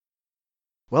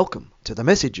Welcome to the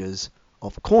messages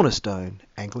of Cornerstone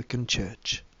Anglican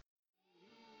Church.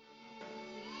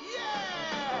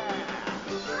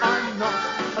 I'm not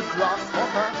a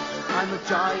grasshopper, I'm a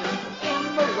giant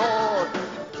in the Lord.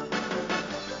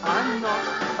 I'm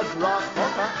not a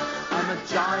grasshopper, I'm a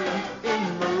giant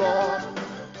in the Lord.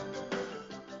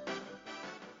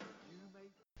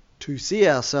 To see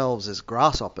ourselves as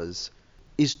grasshoppers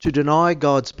is to deny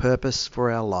God's purpose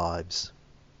for our lives.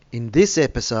 In this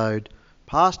episode,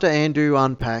 Pastor Andrew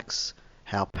unpacks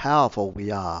how powerful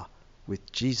we are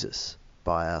with Jesus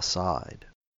by our side.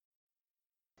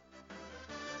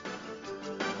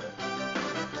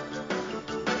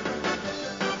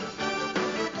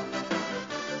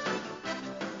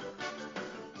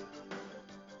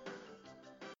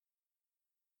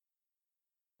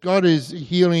 God is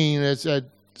healing us at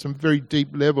some very deep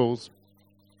levels.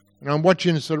 And I'm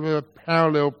watching sort of a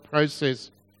parallel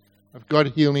process of God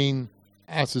healing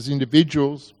us as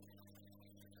individuals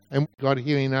and God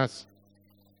healing us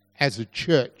as a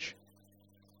church.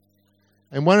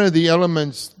 And one of the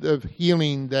elements of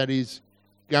healing that is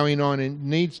going on and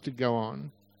needs to go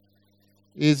on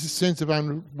is a sense of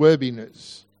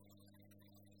unworthiness.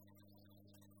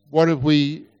 What have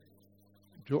we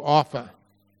to offer?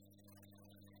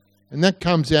 And that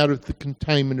comes out of the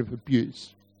containment of abuse.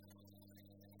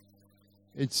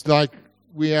 It's like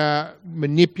we are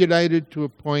manipulated to a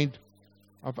point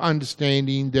of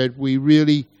understanding that we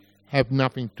really have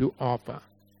nothing to offer.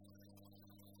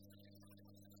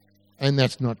 And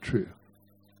that's not true.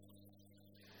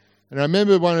 And I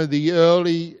remember one of the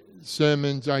early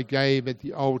sermons I gave at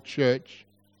the old church,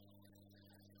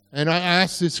 and I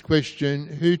asked this question: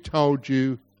 who told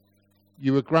you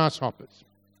you were grasshoppers?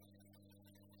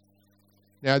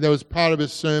 Now, there was part of a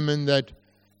sermon that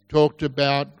talked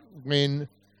about when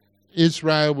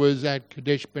Israel was at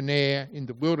Kadesh Barnea in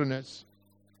the wilderness.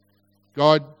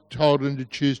 God told them to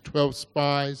choose 12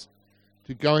 spies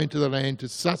to go into the land, to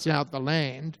suss out the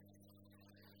land,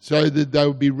 so that they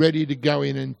would be ready to go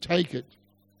in and take it.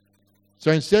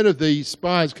 So instead of the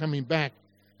spies coming back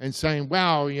and saying,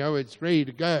 wow, it's ready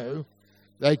to go,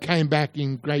 they came back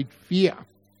in great fear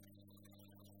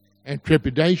and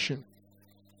trepidation.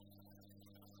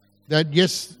 That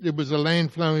yes, it was a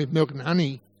land flowing with milk and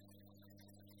honey,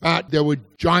 but there were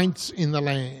giants in the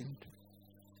land.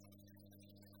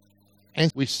 And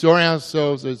we saw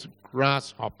ourselves as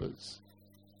grasshoppers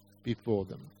before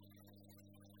them.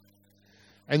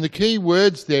 And the key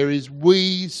words there is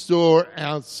we saw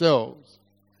ourselves.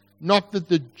 Not that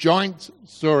the giants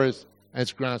saw us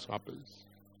as grasshoppers,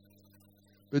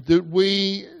 but that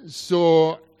we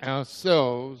saw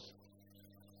ourselves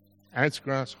as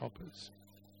grasshoppers.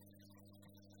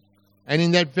 And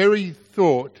in that very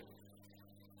thought,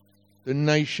 the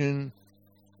nation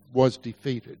was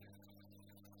defeated.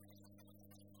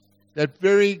 That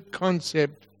very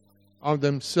concept of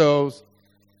themselves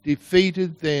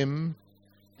defeated them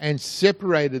and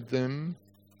separated them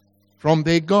from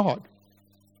their God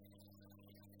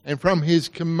and from his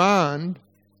command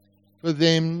for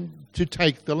them to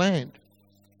take the land,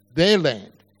 their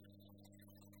land,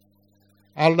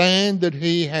 a land that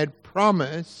he had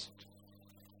promised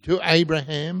to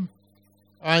Abraham,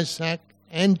 Isaac,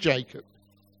 and Jacob,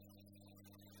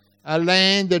 a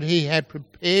land that he had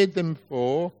prepared them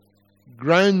for,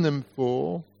 grown them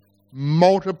for,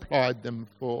 multiplied them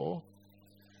for,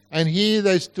 and here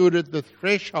they stood at the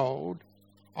threshold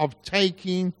of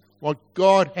taking what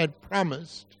God had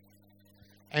promised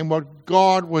and what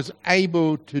God was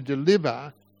able to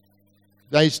deliver.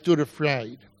 They stood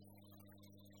afraid.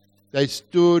 They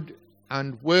stood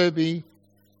unworthy.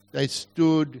 They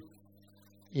stood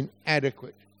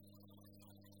inadequate.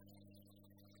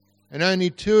 And only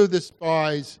two of the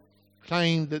spies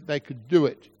claimed that they could do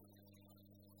it: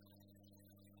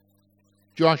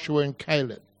 Joshua and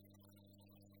Caleb.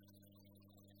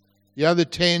 The other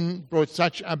 10 brought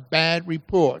such a bad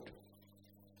report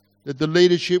that the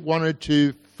leadership wanted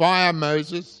to fire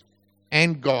Moses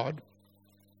and God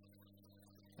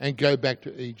and go back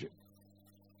to Egypt.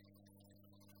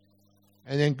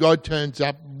 And then God turns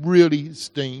up really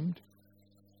steamed.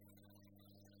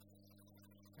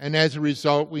 And as a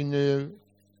result, we knew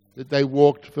that they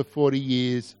walked for 40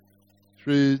 years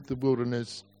through the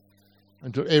wilderness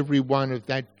until every one of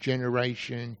that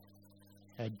generation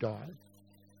had died.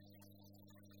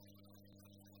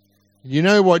 You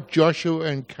know what Joshua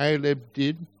and Caleb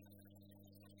did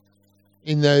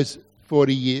in those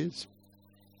 40 years?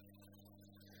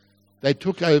 They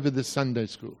took over the Sunday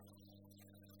school.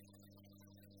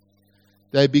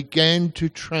 They began to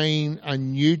train a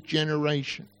new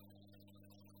generation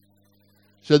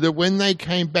so that when they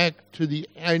came back to the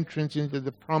entrance into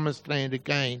the promised land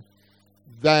again,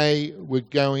 they were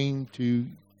going to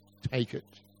take it.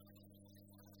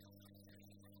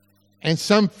 And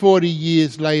some 40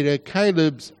 years later,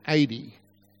 Caleb's 80.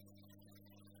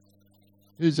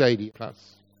 Who's 80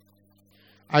 plus?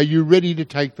 Are you ready to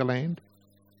take the land?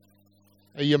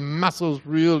 Are your muscles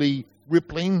really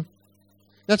rippling?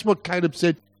 That's what Caleb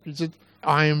said. He said,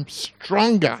 I am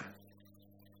stronger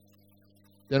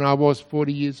than I was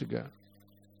 40 years ago.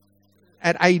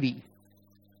 At 80.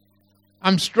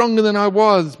 I'm stronger than I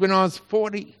was when I was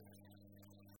 40.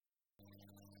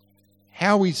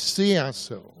 How we see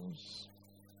ourselves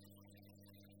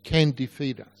can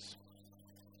defeat us,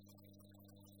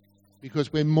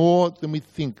 because we're more than we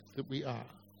think that we are.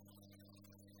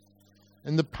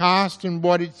 And the past and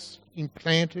what it's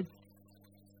implanted,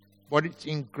 what it's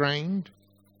ingrained,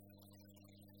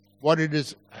 what it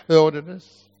has hurled at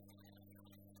us,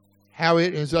 how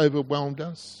it has overwhelmed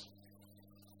us,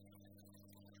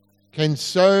 can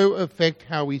so affect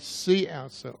how we see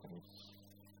ourselves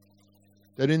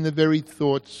that in the very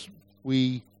thoughts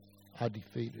we are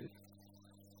defeated.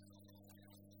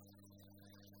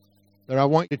 But I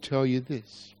want to tell you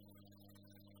this.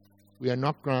 We are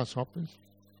not grasshoppers.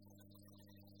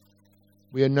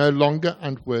 We are no longer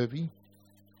unworthy.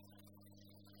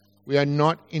 We are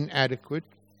not inadequate.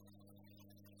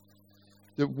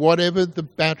 That whatever the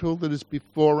battle that is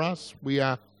before us, we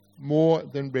are more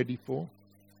than ready for.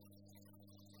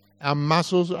 Our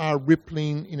muscles are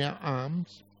rippling in our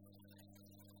arms.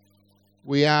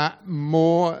 We are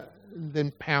more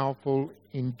than powerful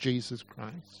in Jesus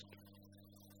Christ.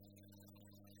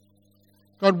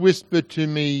 God whispered to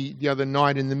me the other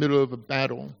night in the middle of a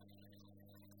battle,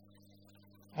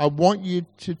 I want you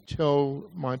to tell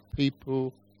my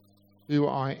people who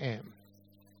I am.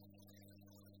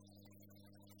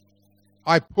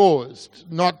 I paused,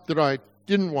 not that I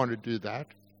didn't want to do that,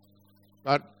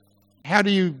 but how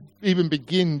do you even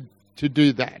begin to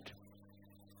do that?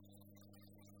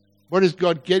 What is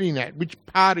God getting at? Which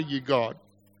part are you, God?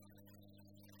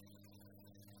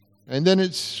 And then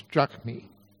it struck me.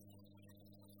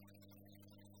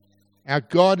 Our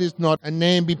God is not a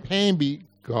namby-pamby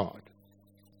God.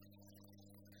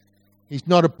 He's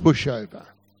not a pushover.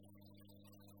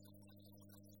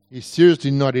 He's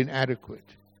seriously not inadequate.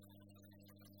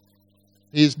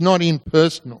 He is not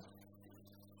impersonal.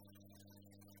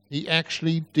 He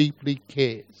actually deeply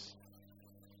cares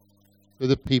for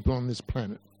the people on this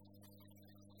planet,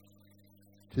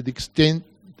 to the extent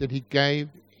that he gave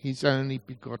his only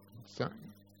begotten Son,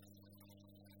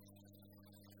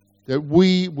 that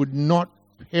we would not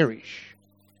perish,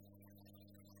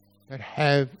 but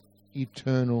have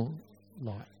eternal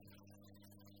life.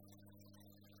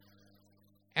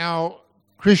 Our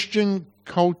Christian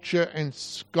culture and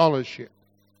scholarship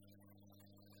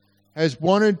has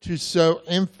wanted to so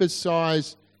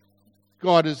emphasize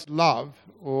God as love,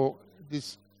 or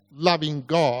this loving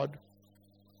God,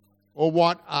 or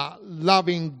what a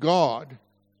loving God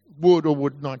would or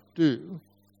would not do,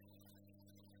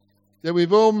 that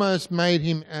we've almost made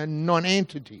him a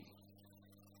non-entity,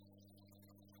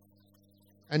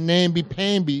 a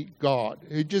namby-pamby God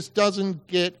who just doesn't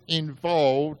get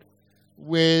involved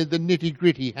where the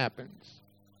nitty-gritty happens,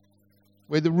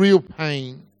 where the real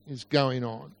pain is going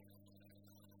on.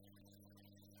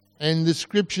 And the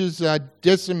scriptures are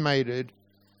decimated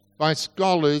by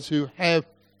scholars who have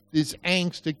this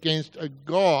angst against a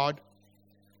God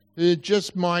who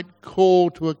just might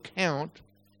call to account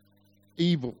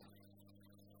evil.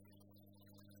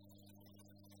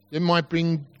 They might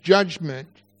bring judgment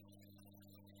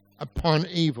upon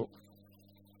evil.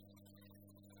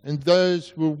 And those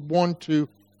who want to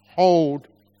hold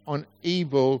on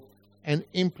evil and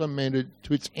implement it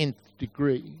to its nth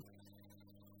degree.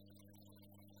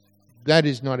 That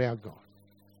is not our God.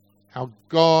 Our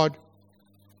God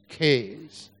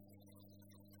cares.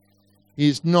 He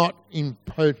is not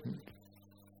impotent.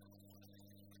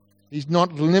 He's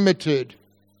not limited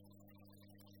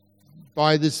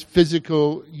by this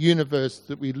physical universe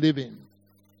that we live in.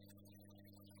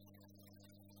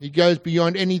 He goes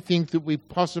beyond anything that we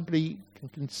possibly can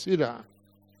consider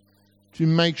to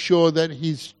make sure that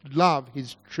his love,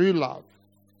 his true love,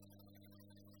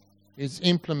 is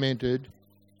implemented,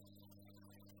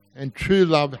 and true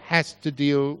love has to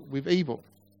deal with evil.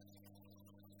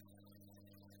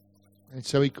 And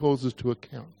so he calls us to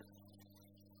account.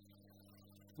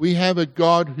 We have a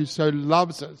God who so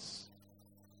loves us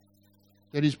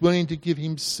that he's willing to give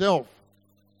himself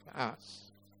to us.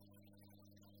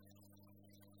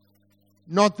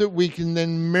 Not that we can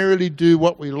then merely do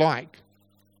what we like.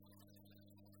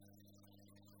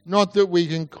 Not that we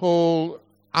can call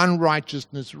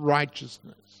unrighteousness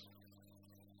righteousness.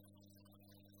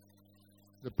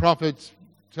 The prophets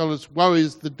tell us, woe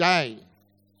is the day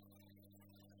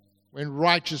when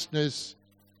righteousness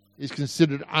is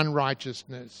considered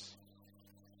unrighteousness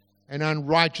and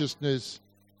unrighteousness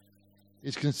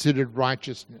is considered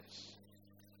righteousness.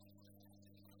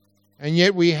 And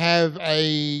yet we have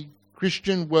a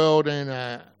Christian world and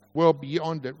a world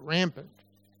beyond it rampant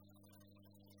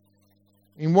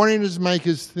in wanting to make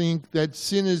us think that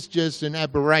sin is just an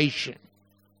aberration,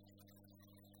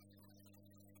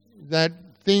 that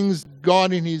things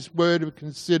God in His Word have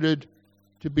considered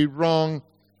to be wrong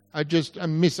are just a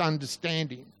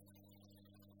misunderstanding,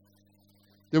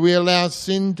 that we allow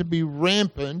sin to be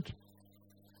rampant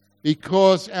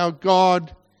because our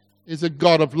God is a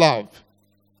God of love.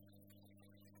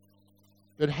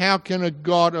 But how can a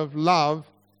God of love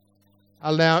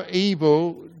allow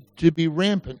evil to be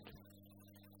rampant?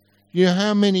 You know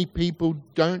how many people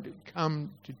don't come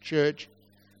to church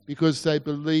because they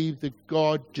believe that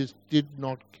God just did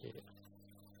not care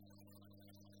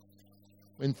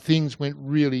when things went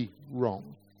really wrong?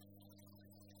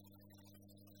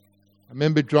 I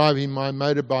remember driving my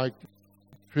motorbike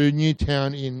through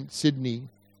Newtown in Sydney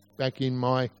back in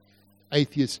my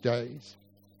atheist days.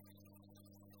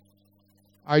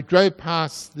 I drove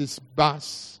past this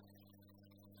bus.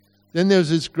 Then there was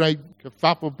this great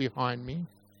kerfuffle behind me.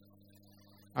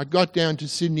 I got down to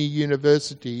Sydney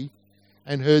University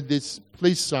and heard this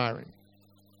police siren.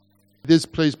 This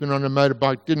policeman on a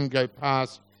motorbike didn't go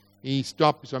past. He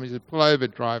stopped beside me. He said, "Pull over,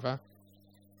 driver."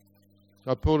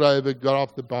 So I pulled over, got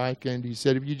off the bike, and he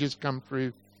said, "Have you just come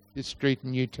through this street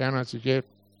in Newtown?" I said, "Yeah."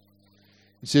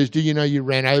 He says, "Do you know you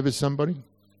ran over somebody?"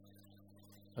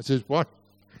 I says, "What?"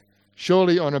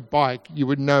 Surely on a bike you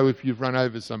would know if you've run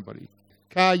over somebody.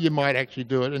 Car, you might actually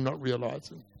do it and not realise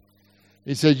it.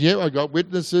 He said, "Yeah, I got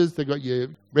witnesses. They got your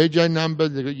rego number.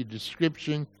 They got your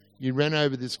description. You ran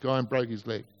over this guy and broke his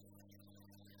leg."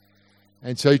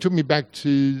 And so he took me back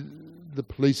to the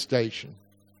police station.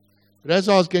 But as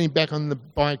I was getting back on the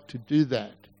bike to do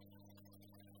that,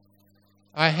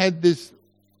 I had this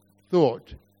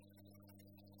thought.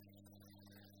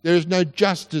 There is no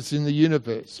justice in the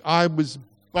universe. I was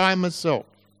by myself.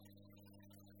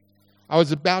 I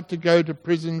was about to go to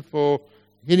prison for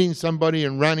hitting somebody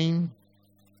and running,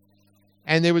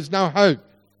 and there was no hope.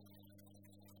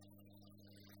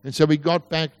 And so we got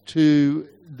back to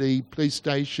the police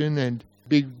station, and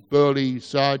big burly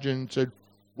sergeant said,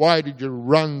 "Why did you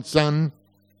run, son?"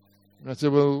 And I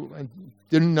said, "Well, I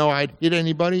didn't know I'd hit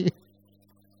anybody."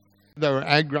 They were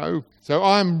aggro. So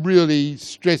I'm really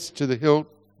stressed to the hilt.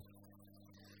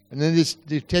 And then this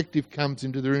detective comes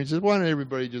into the room and says, "Why don't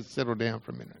everybody just settle down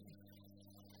for a minute?"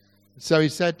 So he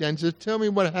sat down and said, "Tell me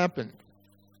what happened."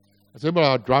 I said, "Well,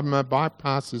 I was driving my bike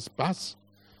past this bus,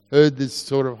 heard this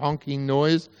sort of honking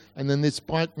noise, and then this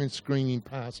bike went screaming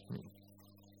past me."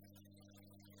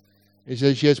 He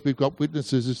says, "Yes, we've got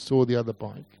witnesses who saw the other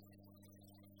bike.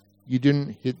 You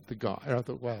didn't hit the guy." And I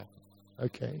thought, wow,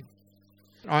 okay.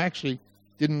 I actually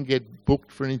didn't get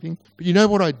booked for anything. But you know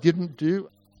what I didn't do?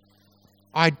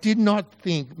 I did not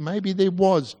think maybe there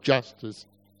was justice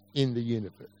in the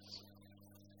universe.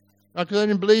 Because I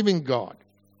didn't believe in God.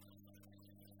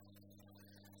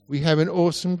 We have an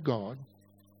awesome God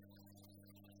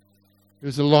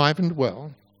who's alive and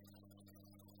well.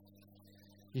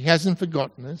 He hasn't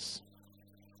forgotten us.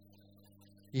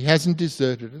 He hasn't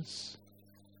deserted us.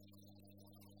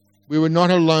 We were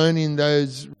not alone in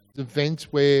those events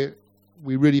where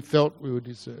we really felt we were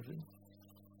deserted.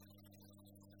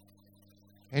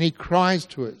 And He cries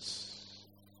to us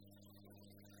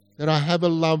that I have a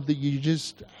love that you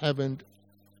just haven't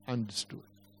understood.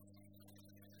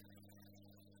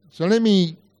 So let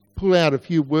me pull out a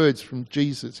few words from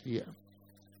Jesus here.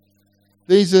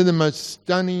 These are the most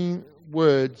stunning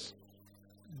words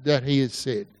that He has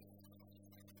said.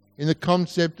 In the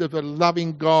concept of a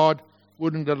loving God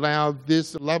wouldn't allow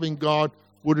this, a loving God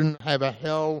wouldn't have a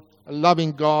hell, a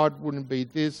loving God wouldn't be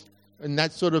this, and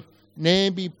that sort of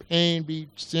namby-pamby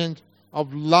sense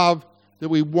of love that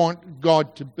we want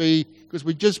God to be, because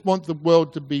we just want the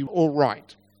world to be all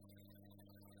right.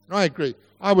 And I agree.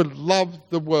 I would love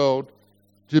the world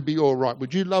to be all right.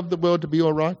 Would you love the world to be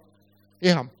all right?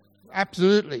 Yeah,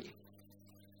 absolutely.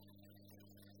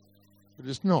 But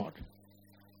it's not.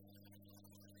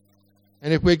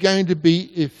 And if we're going to be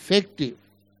effective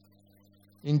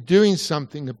in doing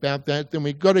something about that, then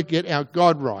we've got to get our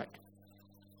God right.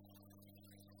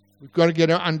 We've got to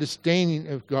get our understanding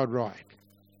of God right.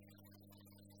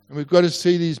 And we've got to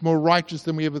see that He's more righteous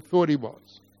than we ever thought He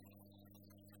was.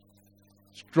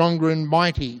 Stronger and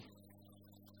mighty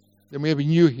than we ever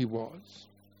knew He was.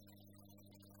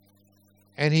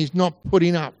 And he's not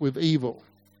putting up with evil.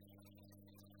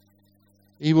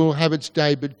 Evil will have its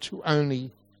day, but to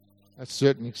only a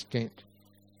certain extent.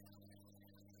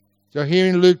 So here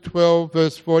in Luke 12,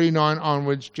 verse 49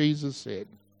 onwards, Jesus said,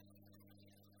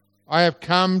 I have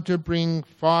come to bring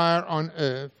fire on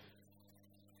earth,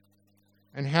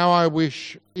 and how I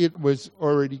wish it was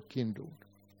already kindled.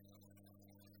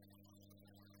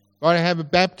 But I have a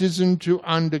baptism to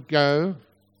undergo,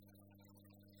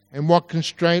 and what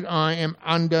constraint I am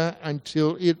under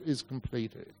until it is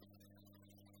completed.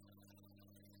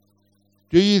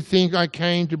 Do you think I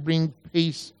came to bring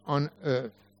peace on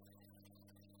earth?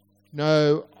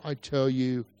 No, I tell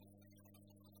you,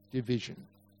 division.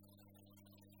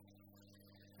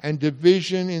 And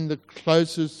division in the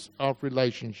closest of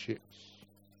relationships.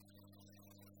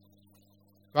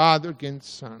 Father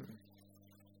against son.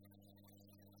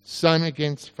 Son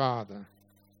against father.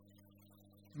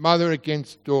 Mother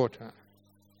against daughter.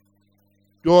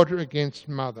 Daughter against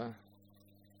mother.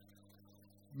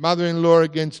 Mother-in-law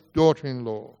against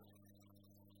daughter-in-law.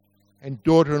 And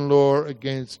daughter-in-law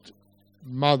against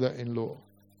mother-in-law.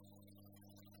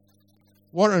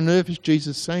 What on earth is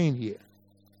Jesus saying here?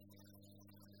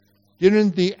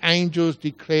 Didn't the angels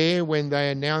declare when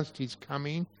they announced his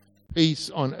coming, peace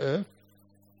on earth?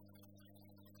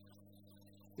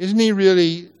 Isn't he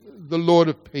really the Lord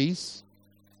of peace?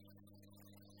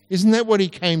 Isn't that what he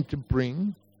came to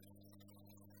bring?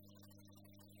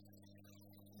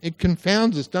 It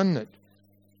confounds us, doesn't it?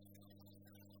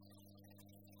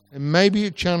 And maybe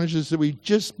it challenges that we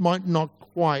just might not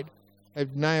quite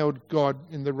have nailed God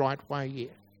in the right way here.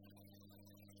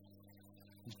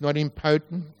 He's not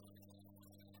impotent.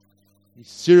 He's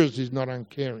serious, he's not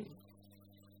uncaring.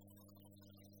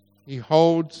 He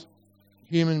holds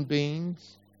human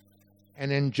beings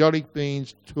and angelic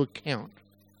beings to account.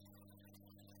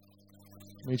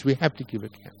 It means we have to give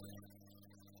account.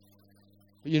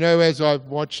 But you know, as I've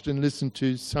watched and listened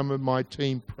to some of my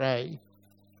team pray,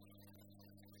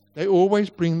 they always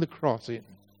bring the cross in.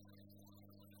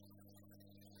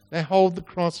 They hold the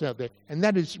cross out there. And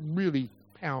that is really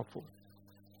powerful.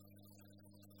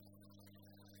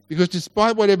 Because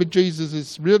despite whatever Jesus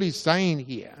is really saying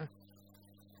here,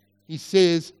 he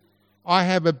says, I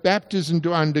have a baptism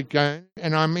to undergo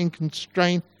and I'm in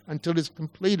constraint until it's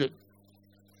completed.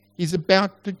 He's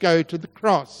about to go to the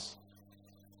cross.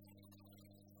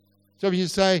 So if you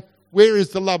say, where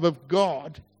is the love of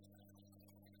God?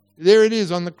 There it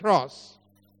is on the cross.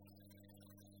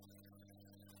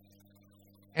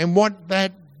 And what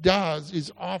that does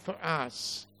is offer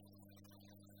us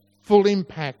full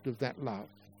impact of that love.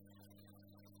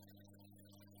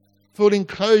 Full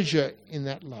enclosure in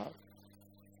that love.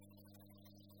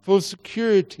 Full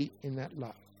security in that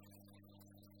love.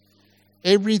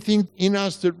 Everything in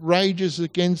us that rages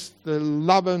against the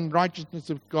love and righteousness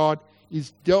of God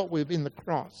is dealt with in the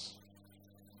cross.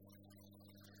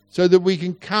 So that we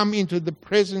can come into the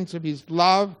presence of his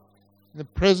love, in the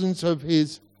presence of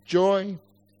his joy,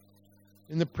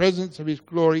 in the presence of his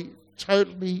glory,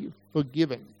 totally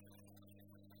forgiven.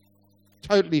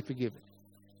 Totally forgiven.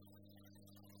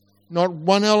 Not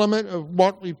one element of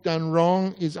what we've done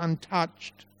wrong is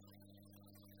untouched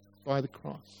by the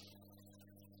cross.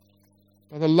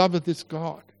 By the love of this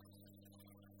God.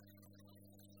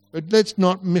 But let's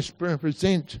not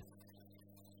misrepresent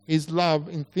his love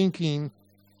in thinking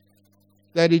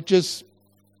that it just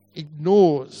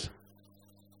ignores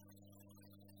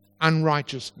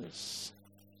unrighteousness,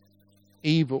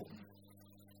 evil,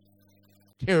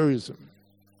 terrorism,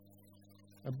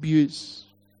 abuse.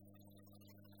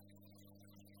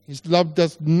 His love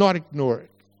does not ignore it.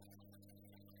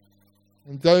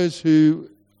 And those who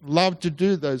love to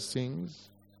do those things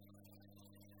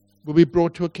will be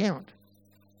brought to account.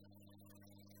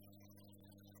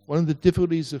 One of the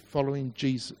difficulties of following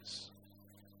Jesus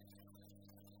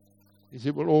is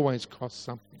it will always cost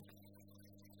something.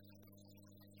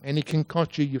 And it can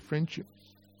cost you your friendships.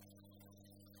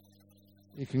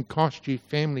 It can cost you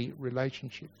family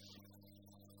relationships.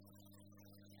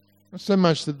 Not so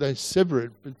much that they sever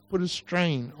it, but put a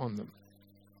strain on them.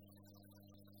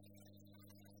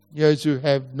 Those who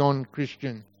have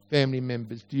non-Christian family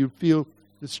members, do you feel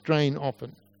the strain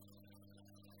often?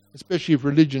 Especially if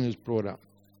religion is brought up.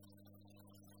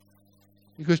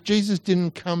 Because Jesus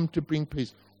didn't come to bring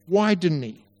peace. Why didn't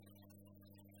he?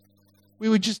 We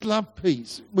would just love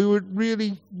peace. We would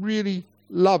really, really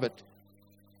love it.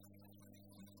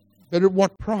 But at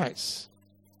what price?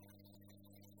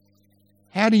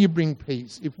 How do you bring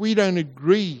peace? If we don't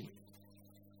agree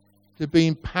to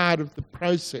being part of the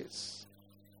process,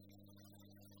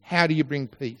 how do you bring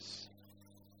peace?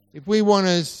 If we want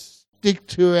to stick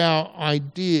to our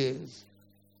ideas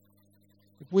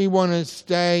we want to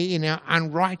stay in our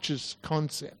unrighteous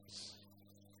concepts.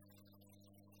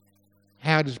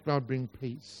 How does God bring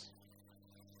peace?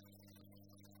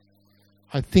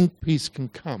 I think peace can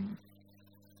come,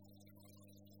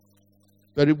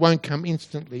 but it won't come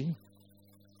instantly.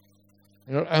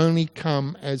 It'll only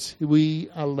come as we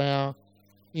allow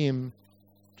Him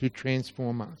to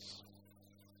transform us.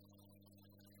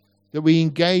 That we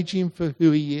engage Him for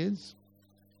who He is,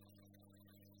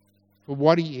 for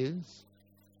what He is.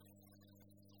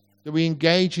 That we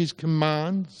engage His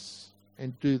commands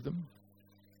and do them.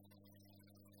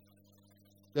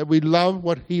 That we love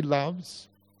what He loves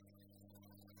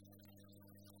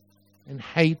and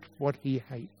hate what He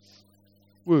hates.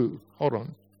 Woo, hold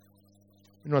on.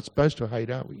 We're not supposed to hate,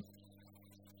 are we?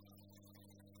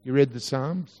 You read the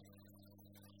Psalms?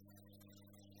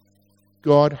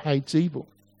 God hates evil.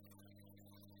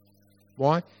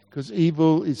 Why? Because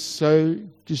evil is so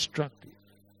destructive.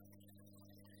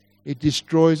 It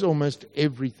destroys almost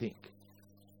everything.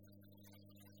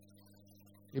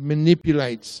 It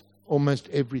manipulates almost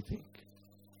everything.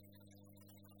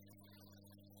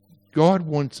 God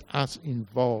wants us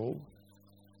involved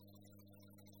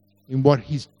in what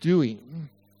He's doing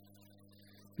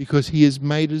because He has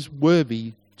made us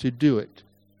worthy to do it.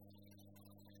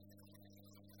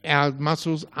 Our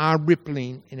muscles are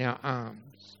rippling in our arms.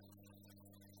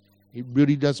 It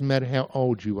really doesn't matter how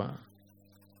old you are.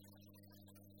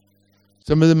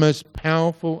 Some of the most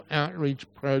powerful outreach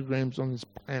programs on this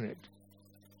planet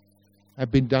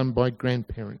have been done by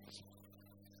grandparents.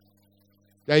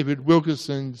 David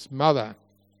Wilkerson's mother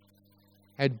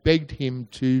had begged him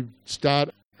to start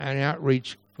an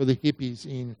outreach for the hippies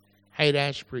in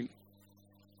Haight-Ashbury.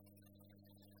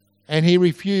 And he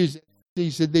refused. He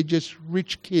said, they're just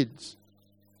rich kids,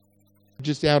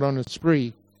 just out on a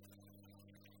spree.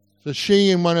 So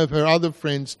she and one of her other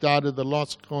friends started the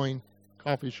Lost Coin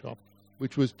coffee shop,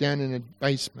 which was down in a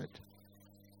basement.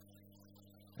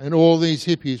 And all these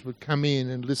hippies would come in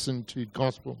and listen to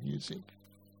gospel music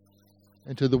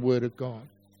and to the Word of God.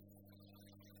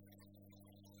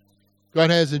 God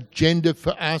has an agenda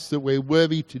for us that we're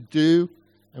worthy to do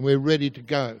and we're ready to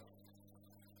go.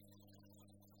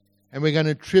 And we're going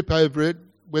to trip over it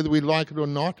whether we like it or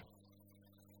not.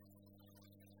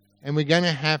 And we're going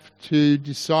to have to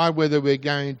decide whether we're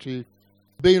going to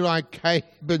be like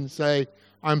Caleb and say,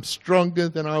 I'm stronger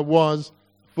than I was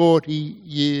 40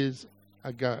 years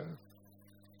ago.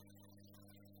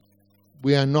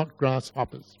 We are not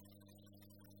grasshoppers.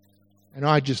 And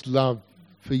I just love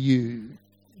for you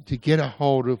to get a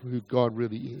hold of who God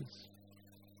really is.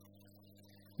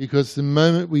 Because the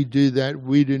moment we do that,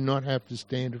 we do not have to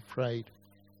stand afraid,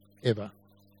 ever.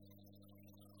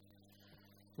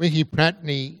 Ricky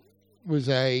Pratney was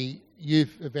a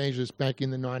youth evangelist back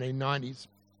in the 1990s.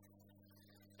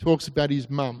 Talks about his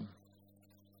mum,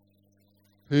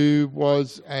 who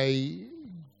was a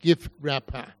gift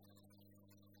wrapper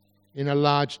in a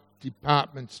large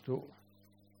department store.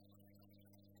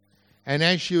 And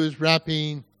as she was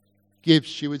wrapping gifts,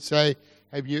 she would say,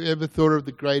 have you ever thought of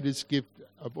the greatest gift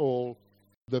of all,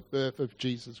 the birth of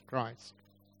Jesus Christ?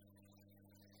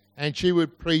 And she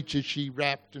would preach as she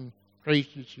wrapped and preach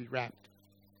as she wrapped.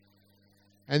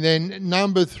 And then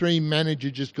number 3 manager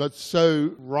just got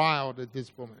so riled at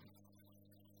this woman.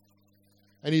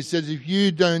 And he says, if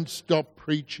you don't stop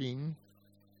preaching,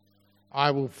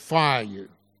 I will fire you.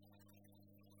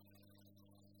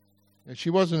 And she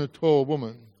wasn't a tall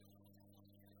woman,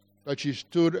 but she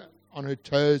stood on her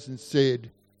toes and said,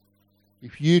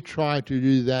 if you try to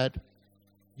do that,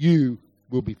 you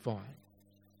will be fired.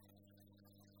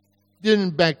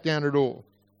 Didn't back down at all.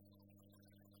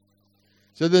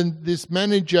 So then this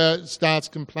manager starts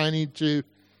complaining to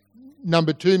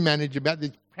number 2 manager about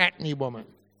this Pratney woman.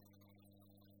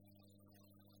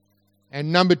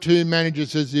 And number 2 manager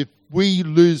says, if we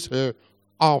lose her,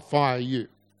 I'll fire you.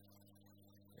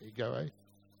 There you go, eh?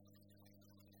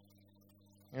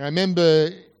 And I remember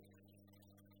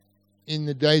in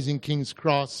the days in King's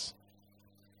Cross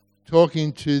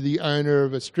talking to the owner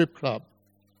of a strip club.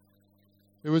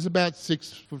 It was about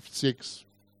 6'6",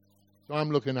 so I'm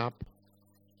looking up.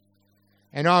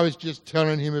 And I was just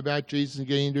telling him about Jesus and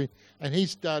getting into it, and he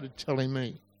started telling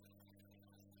me.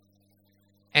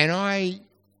 And I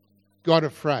got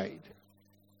afraid.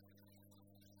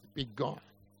 Big guy.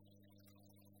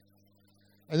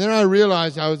 And then I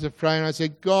realized I was afraid, and I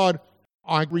said, God,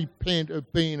 I repent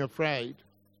of being afraid.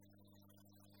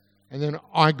 And then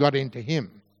I got into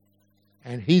him,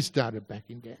 and he started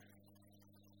backing down.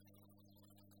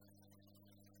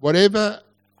 Whatever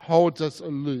holds us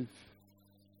aloof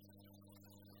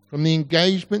from the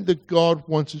engagement that God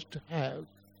wants us to have,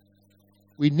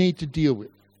 we need to deal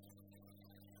with.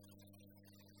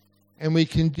 And we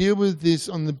can deal with this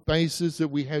on the basis that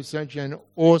we have such an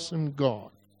awesome God.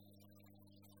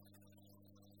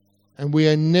 And we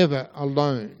are never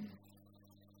alone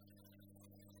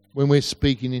when we're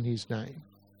speaking in his name.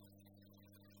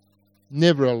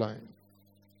 Never alone.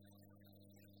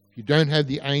 If you don't have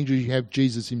the angels, you have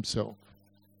Jesus himself.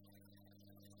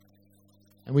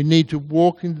 And we need to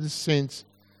walk into the sense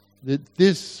that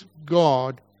this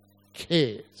God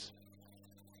cares.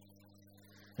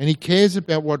 And he cares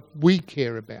about what we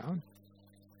care about,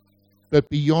 but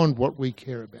beyond what we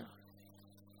care about.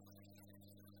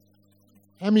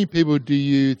 How many people do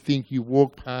you think you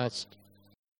walk past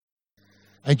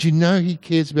and you know he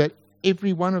cares about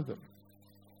every one of them?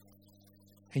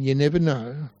 And you never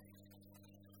know.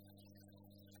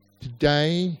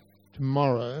 Today,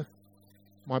 tomorrow,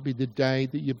 might be the day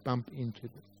that you bump into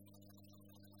them.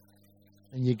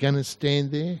 And you're going to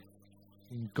stand there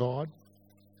in God,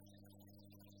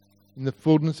 in the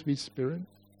fullness of his Spirit,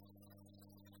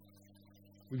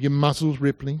 with your muscles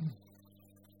rippling,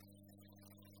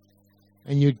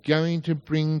 and you're going to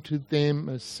bring to them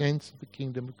a sense of the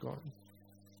kingdom of God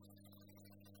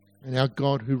and our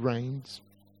God who reigns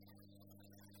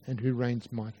and who reigns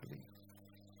mightily.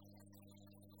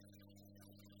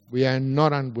 We are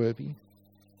not unworthy.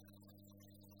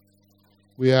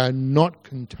 We are not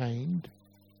contained.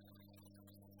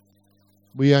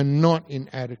 We are not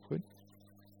inadequate.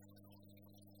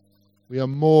 We are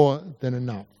more than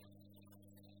enough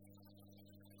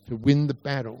to win the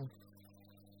battle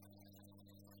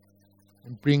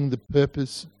and bring the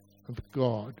purpose of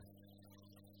God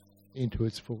into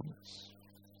its fullness.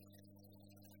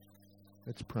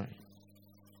 Let's pray.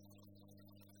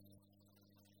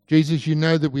 Jesus, you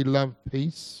know that we love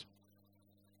peace.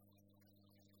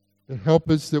 But help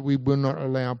us that we will not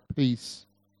allow peace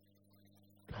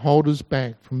to hold us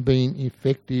back from being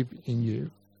effective in you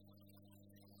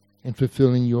and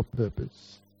fulfilling your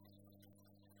purpose.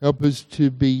 Help us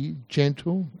to be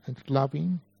gentle and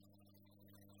loving,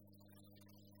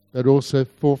 but also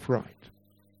forthright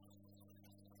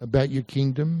about your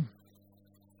kingdom,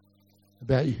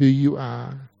 about who you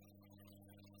are,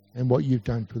 and what you've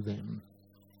done for them.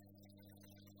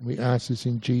 We ask this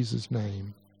in Jesus'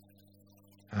 name.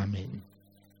 Amen.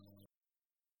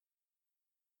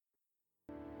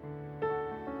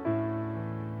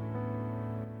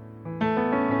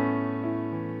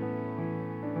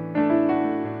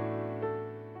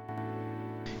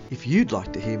 If you'd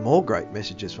like to hear more great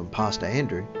messages from Pastor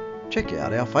Andrew, check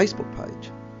out our Facebook page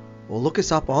or look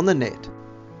us up on the net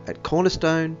at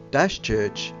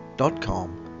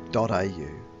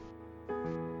cornerstone-church.com.au.